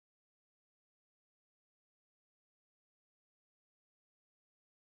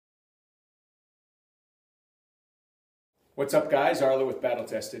What's up, guys? Arlo with Battle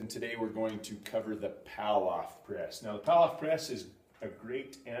Tested, and today we're going to cover the Pallof press. Now, the Pallof press is a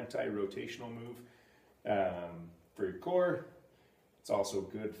great anti-rotational move for your core. It's also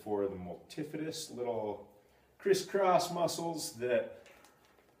good for the multifidus, little crisscross muscles that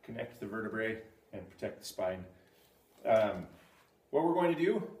connect the vertebrae and protect the spine. What we're going to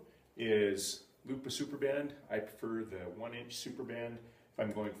do is loop a super band. I prefer the 1-inch super band. If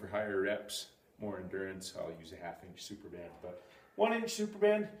I'm going for higher reps, more endurance, I'll use a 1/2-inch super band. But 1-inch super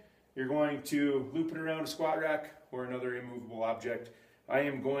band, you're going to loop it around a squat rack or another immovable object. I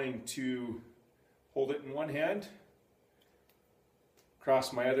am going to hold it in one hand,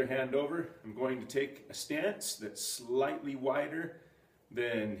 cross my other hand over. I'm going to take a stance that's slightly wider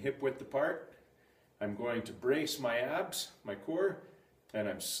than hip width apart. I'm going to brace my abs, my core, and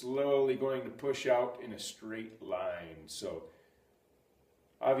I'm slowly going to push out in a straight line. So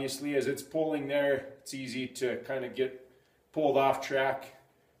obviously, as it's pulling there, it's easy to kind of get pulled off track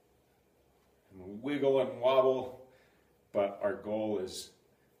and wiggle and wobble, but our goal is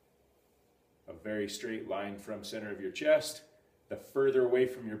a very straight line from center of your chest. The further away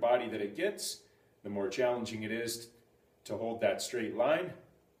from your body that it gets, the more challenging it is to hold that straight line.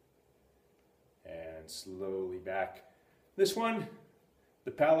 And slowly back. This one, the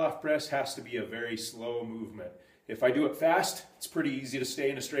Pallof press, has to be a very slow movement. If I do it fast, it's pretty easy to stay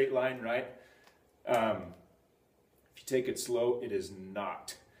in a straight line, right? If you take it slow, it is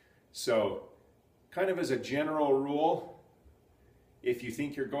not. So, kind of as a general rule, if you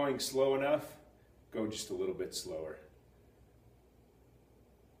think you're going slow enough, go just a little bit slower.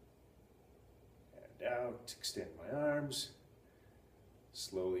 And out, extend my arms,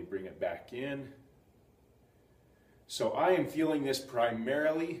 slowly bring it back in. So I am feeling this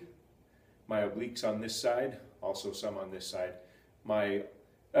primarily, my obliques on this side, also some on this side. My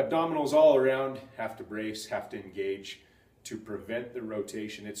abdominals all around have to brace, have to engage to prevent the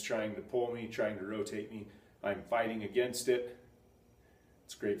rotation. It's trying to pull me, trying to rotate me. I'm fighting against it.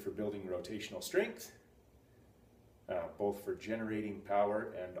 It's great for building rotational strength, both for generating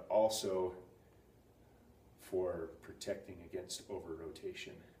power and also for protecting against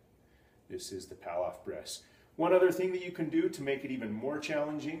over-rotation. This is the Pallof press. One other thing that you can do to make it even more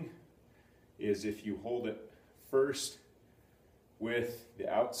challenging is if you hold it first with the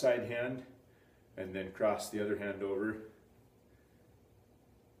outside hand and then cross the other hand over.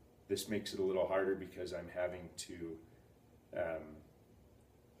 This makes it a little harder because I'm having to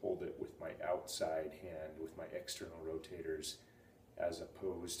hold it with my outside hand, with my external rotators, as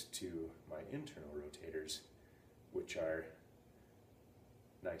opposed to my internal rotators, which are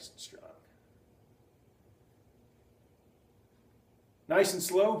nice and strong. Nice and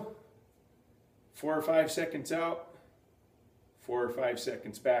slow, 4 or 5 seconds out, 4 or 5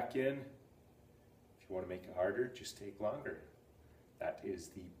 seconds back in. If you want to make it harder, just take longer. That is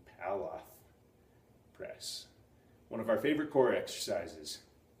the Pallof press. One of our favorite core exercises.